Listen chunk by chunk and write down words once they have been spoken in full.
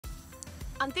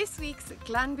On this week's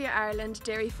Glanbia Ireland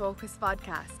Dairy Focus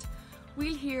Vodcast,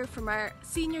 we'll hear from our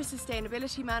Senior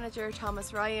Sustainability Manager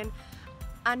Thomas Ryan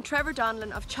and Trevor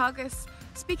Donnellan of Teagasc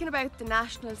speaking about the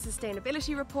National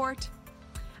Sustainability Report,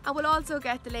 and we'll also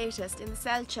get the latest in the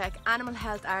CellCheck Animal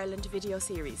Health Ireland video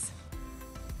series.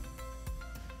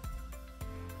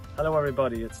 Hello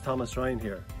everybody, it's Thomas Ryan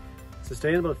here.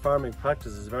 Sustainable farming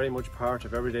practice is very much part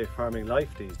of everyday farming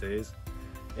life these days.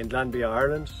 In Glanbia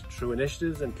Ireland, through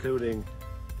initiatives including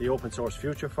the Open Source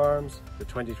Future Farms, the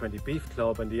 2020 Beef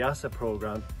Club and the ASSA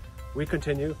programme, we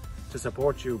continue to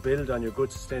support you build on your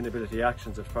good sustainability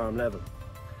actions at farm level.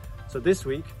 So this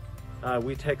week,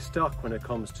 we take stock when it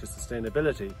comes to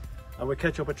sustainability and we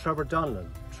catch up with Trevor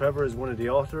Donnellan. Trevor is one of the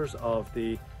authors of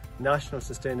the National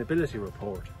Sustainability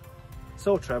Report.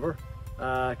 So Trevor,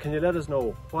 can you let us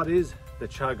know what is the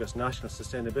Teagasc National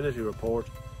Sustainability Report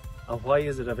and why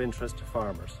is it of interest to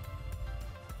farmers?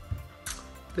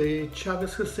 The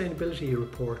Teagasc Sustainability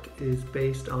Report is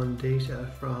based on data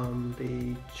from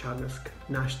the Teagasc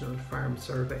National Farm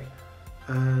Survey,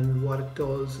 and what it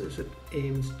does is it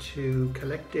aims to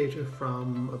collect data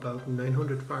from about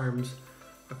 900 farms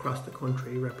across the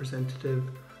country, representative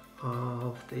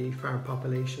of the farm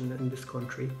population in this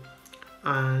country,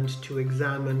 and to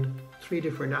examine three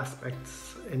different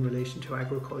aspects in relation to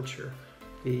agriculture: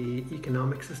 the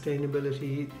economic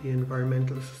sustainability, the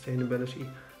environmental sustainability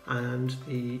and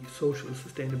the social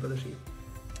sustainability.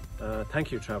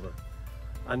 Thank you, Trevor.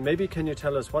 And maybe can you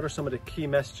tell us what are some of the key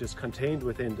messages contained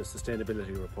within the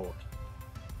sustainability report?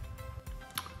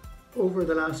 Over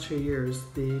the last 2 years,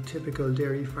 the typical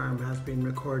dairy farm has been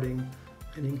recording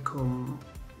an income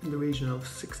in the region of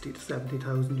 60 to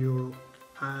 70,000 euro,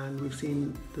 and we've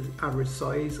seen the average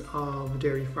size of a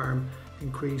dairy farm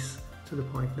increase to the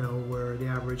point now where the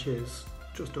average is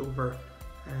just over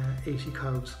 80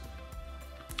 cows.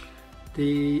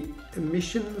 The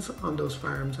emissions on those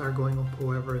farms are going up,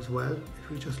 however, as well. If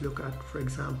we just look at, for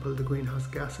example, the greenhouse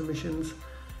gas emissions,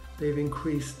 they've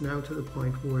increased now to the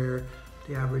point where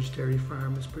the average dairy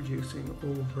farm is producing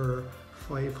over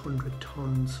 500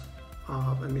 tonnes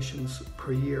of emissions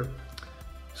per year.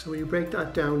 So when you break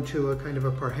that down to a kind of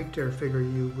a per hectare figure,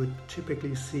 you would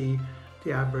typically see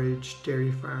the average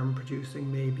dairy farm producing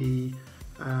maybe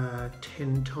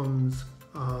 10 tonnes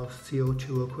of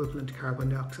CO2 equivalent, carbon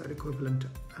dioxide equivalent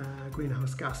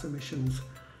greenhouse gas emissions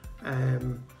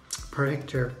per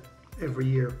hectare every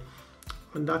year.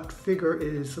 And that figure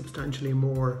is substantially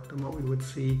more than what we would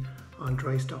see on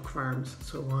dry stock farms.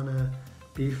 So on a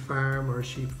beef farm or a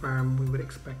sheep farm, we would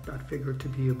expect that figure to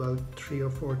be about 3 or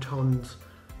 4 tonnes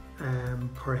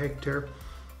per hectare,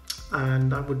 and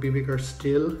that would be bigger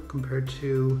still compared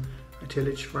to a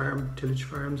tillage farm. Tillage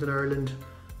farms in Ireland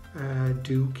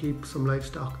do keep some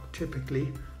livestock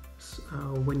typically.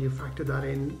 When you factor that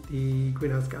in, the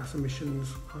greenhouse gas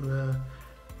emissions on a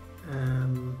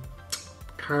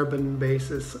carbon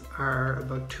basis are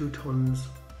about 2 tonnes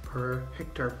per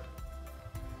hectare.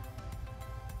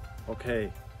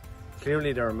 Okay,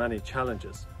 clearly there are many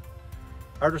challenges.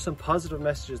 Are there some positive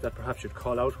messages that perhaps you'd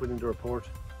call out within the report?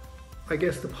 I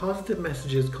guess the positive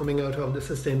messages coming out of the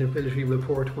sustainability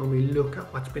report when we look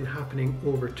at what's been happening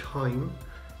over time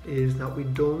is that we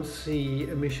don't see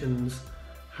emissions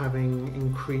having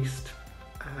increased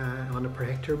on a per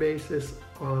hectare basis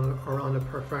or on a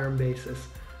per farm basis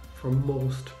for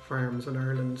most farms in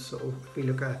Ireland. So if we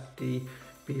look at the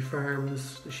beef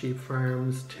farms, the sheep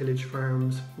farms, tillage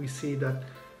farms, we see that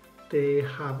they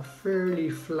have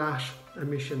fairly flat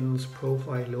emissions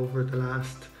profile over the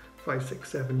last 5,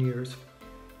 6, 7 years.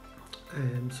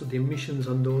 So the emissions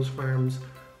on those farms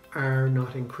are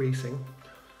not increasing.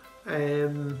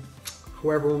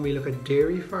 However, when we look at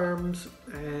dairy farms,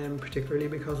 particularly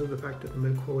because of the fact that the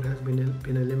milk quota has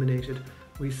been eliminated,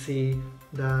 we see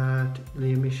that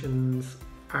the emissions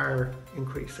are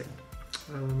increasing,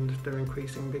 and they're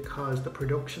increasing because the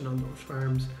production on those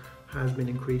farms has been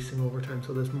increasing over time.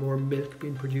 So there's more milk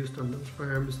being produced on those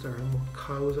farms, there are more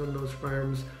cows on those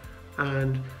farms,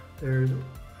 and there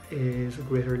is a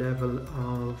greater level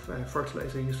of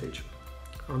fertilizer usage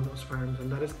on those farms,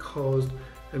 and that has caused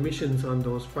emissions on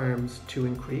those farms to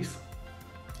increase.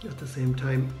 At the same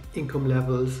time, income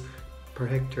levels per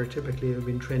hectare typically have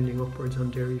been trending upwards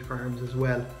on dairy farms as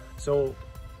well. So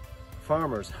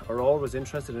farmers are always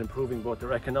interested in improving both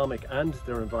their economic and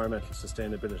their environmental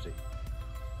sustainability.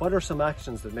 What are some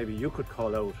actions that maybe you could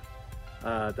call out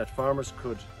that farmers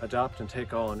could adopt and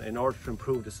take on in order to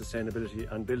improve the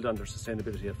sustainability and build on their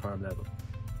sustainability at farm level?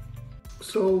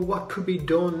 So what could be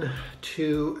done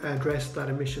to address that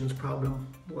emissions problem?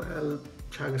 Well,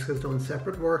 Teagasc has done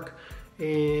separate work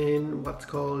in what's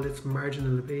called its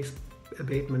marginal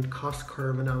abatement cost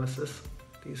curve analysis.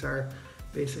 These are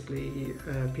basically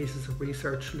pieces of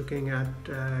research looking at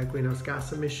greenhouse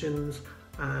gas emissions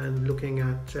and looking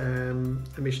at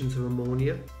emissions of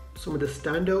ammonia. Some of the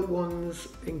standout ones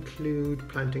include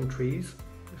planting trees.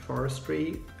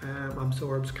 Forestry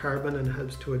absorbs carbon and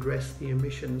helps to address the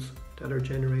emissions that are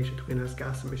generated, greenhouse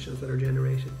gas emissions that are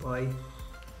generated by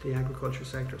the agriculture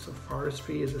sector. So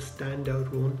forestry is a standout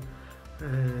one.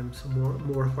 So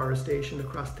more forestation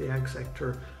across the ag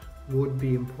sector would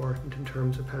be important in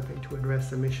terms of helping to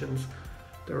address emissions.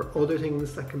 There are other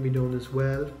things that can be done as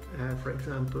well. For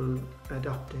example,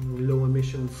 adopting low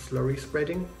emissions slurry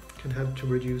spreading can help to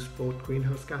reduce both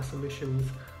greenhouse gas emissions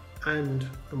and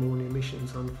ammonia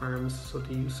emissions on farms. So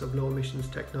the use of low emissions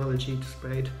technology to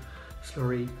spread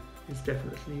slurry is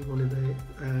definitely one of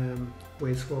the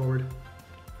ways forward.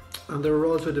 And there are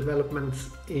also developments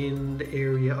in the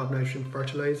area of nitrogen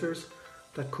fertilizers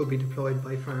that could be deployed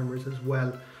by farmers as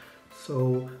well.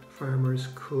 So farmers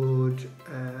could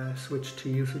switch to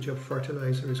usage of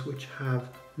fertilizers which have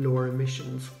lower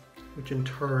emissions, which in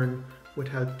turn would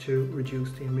help to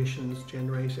reduce the emissions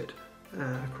generated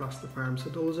across the farm. So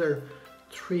those are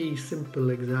three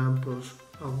simple examples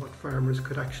of what farmers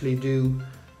could actually do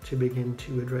to begin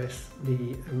to address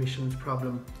the emissions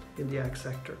problem in the ag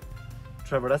sector.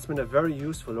 Trevor, that's been a very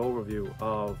useful overview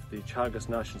of the Teagasc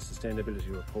National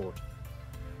Sustainability Report.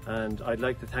 And I'd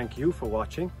like to thank you for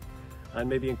watching and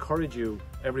maybe encourage you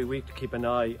every week to keep an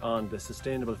eye on the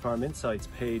Sustainable Farm Insights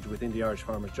page within the Irish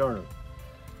Farmers Journal.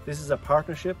 This is a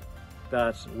partnership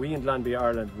that we in Glanbia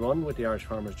Ireland run with the Irish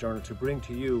Farmers Journal to bring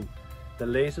to you the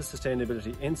latest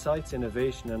sustainability insights,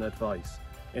 innovation and advice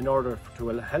in order to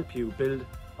help you build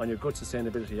on your good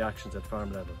sustainability actions at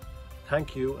farm level.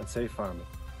 Thank you and safe farming.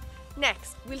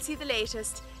 Next, we'll see the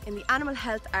latest in the Animal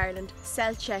Health Ireland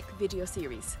CellCheck video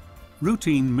series.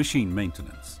 Routine machine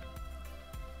maintenance.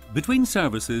 Between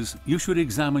services, you should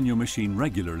examine your machine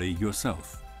regularly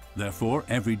yourself. Therefore,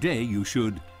 every day you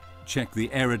should check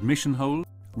the air admission hole,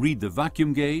 read the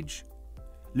vacuum gauge,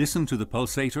 listen to the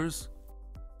pulsators,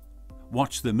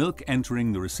 watch the milk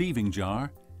entering the receiving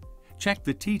jar, check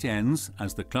the teat ends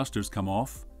as the clusters come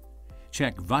off,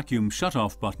 check vacuum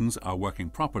shut-off buttons are working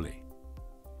properly.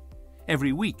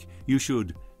 Every week you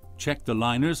should check the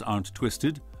liners aren't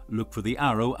twisted, look for the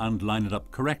arrow and line it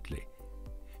up correctly.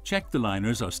 Check the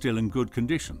liners are still in good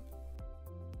condition.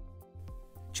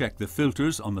 Check the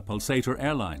filters on the pulsator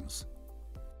airlines.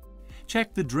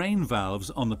 Check the drain valves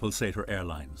on the pulsator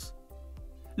airlines.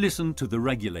 Listen to the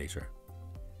regulator.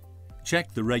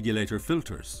 Check the regulator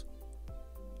filters.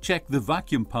 Check the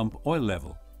vacuum pump oil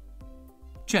level.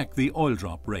 Check the oil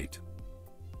drop rate.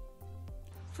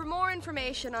 For more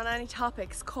information on any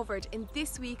topics covered in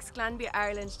this week's Glanbia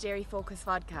Ireland Dairy Focus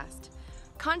Vodcast,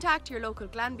 contact your local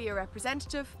Glanbia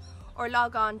representative or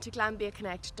log on to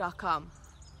glanbiaconnect.com.